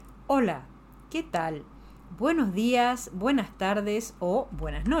Hola, ¿qué tal? Buenos días, buenas tardes o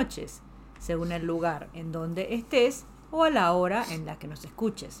buenas noches, según el lugar en donde estés o a la hora en la que nos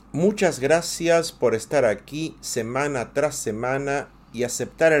escuches. Muchas gracias por estar aquí semana tras semana y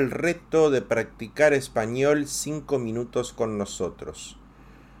aceptar el reto de practicar español 5 minutos con nosotros.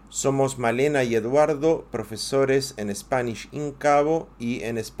 Somos Malena y Eduardo, profesores en Spanish in Cabo y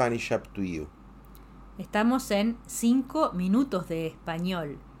en Spanish Up to You. Estamos en 5 minutos de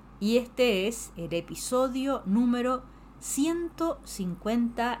español y este es el episodio número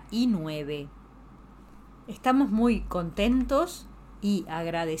 159. Estamos muy contentos y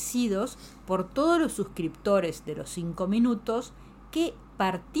agradecidos por todos los suscriptores de los 5 minutos que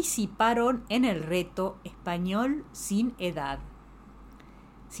participaron en el reto Español sin Edad.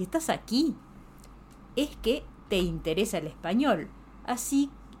 Si estás aquí, es que te interesa el español, así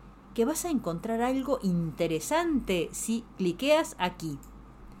que vas a encontrar algo interesante si cliqueas aquí.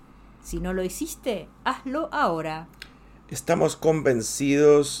 Si no lo hiciste, hazlo ahora. Estamos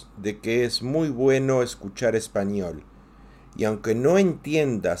convencidos de que es muy bueno escuchar español, y aunque no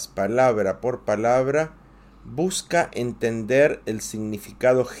entiendas palabra por palabra, busca entender el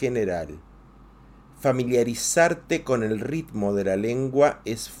significado general. Familiarizarte con el ritmo de la lengua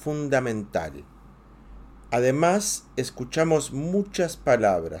es fundamental. Además, escuchamos muchas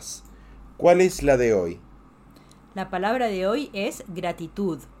palabras. ¿Cuál es la de hoy? La palabra de hoy es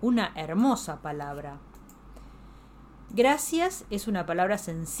gratitud, una hermosa palabra. Gracias es una palabra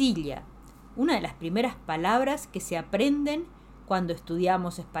sencilla, una de las primeras palabras que se aprenden cuando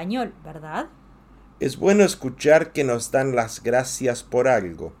estudiamos español, ¿verdad? Es bueno escuchar que nos dan las gracias por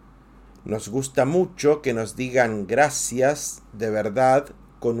algo. Nos gusta mucho que nos digan gracias de verdad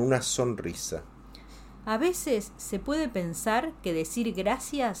con una sonrisa. A veces se puede pensar que decir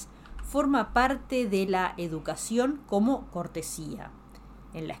gracias forma parte de la educación como cortesía.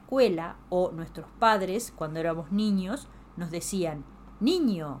 En la escuela o nuestros padres, cuando éramos niños, nos decían,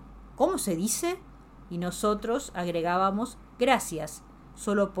 niño, ¿cómo se dice? Y nosotros agregábamos gracias,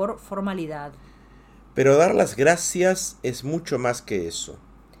 solo por formalidad. Pero dar las gracias es mucho más que eso.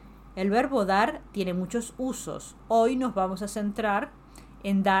 El verbo dar tiene muchos usos. Hoy nos vamos a centrar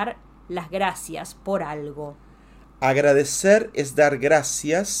en dar las gracias por algo. Agradecer es dar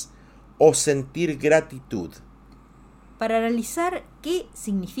gracias o sentir gratitud. Para analizar qué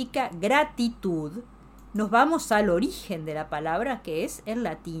significa gratitud, nos vamos al origen de la palabra, que es el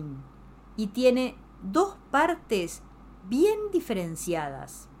latín, y tiene dos partes bien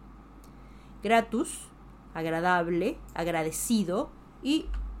diferenciadas. Gratus, agradable, agradecido, y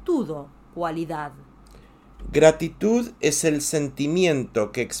tudo, cualidad. Gratitud es el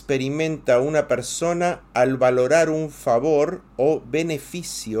sentimiento que experimenta una persona al valorar un favor o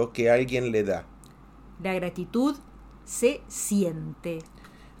beneficio que alguien le da. La gratitud se siente.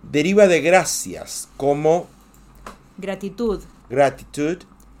 Deriva de gracias, como Gratitud, gratitud,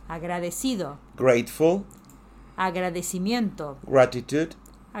 agradecido, grateful, agradecimiento, gratitude,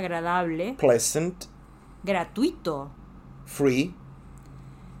 agradable, pleasant, gratuito, free,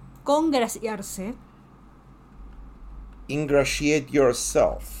 congraciarse, ingratiate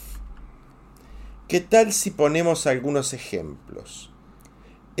yourself. ¿Qué tal si ponemos algunos ejemplos?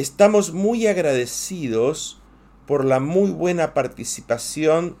 Estamos muy agradecidos por la muy buena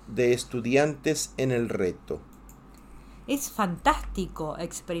participación de estudiantes en el reto. Es fantástico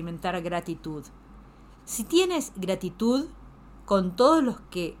experimentar gratitud. Si tienes gratitud con todos los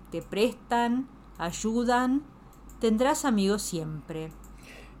que te prestan, ayudan, tendrás amigos siempre.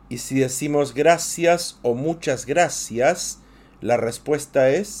 Y si decimos gracias o muchas gracias, la respuesta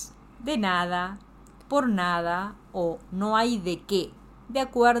es de nada, por nada o no hay de qué, de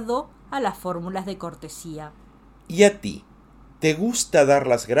acuerdo a las fórmulas de cortesía. ¿Y a ti? ¿Te gusta dar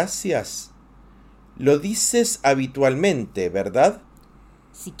las gracias? Lo dices habitualmente, ¿verdad?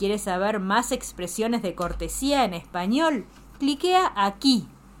 Si quieres saber más expresiones de cortesía en español, cliquea aquí.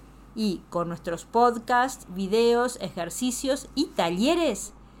 Y con nuestros podcasts, videos, ejercicios y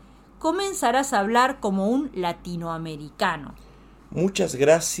talleres, comenzarás a hablar como un latinoamericano. Muchas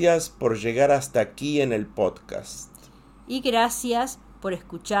gracias por llegar hasta aquí en el podcast. Y gracias por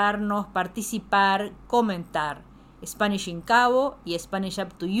escucharnos, participar, comentar. Spanish in Cabo y Spanish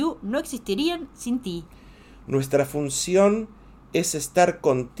Up to You no existirían sin ti. Nuestra función es estar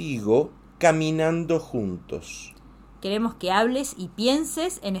contigo caminando juntos. Queremos que hables y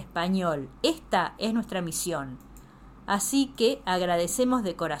pienses en español. Esta es nuestra misión. Así que agradecemos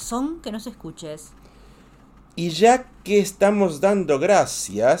de corazón que nos escuches. Y ya que estamos dando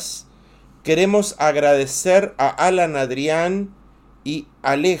gracias, queremos agradecer a Alan Adrián y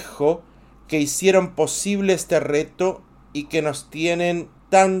Alejo que hicieron posible este reto y que nos tienen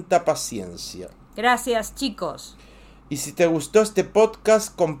tanta paciencia. Gracias, chicos. Y si te gustó este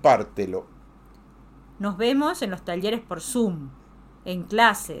podcast, compártelo. Nos vemos en los talleres por Zoom, en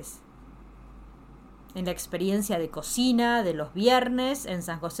clases, en la experiencia de cocina de los viernes en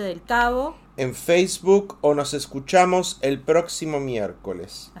San José del Cabo. En Facebook o nos escuchamos el próximo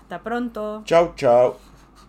miércoles. Hasta pronto. Chau, chau.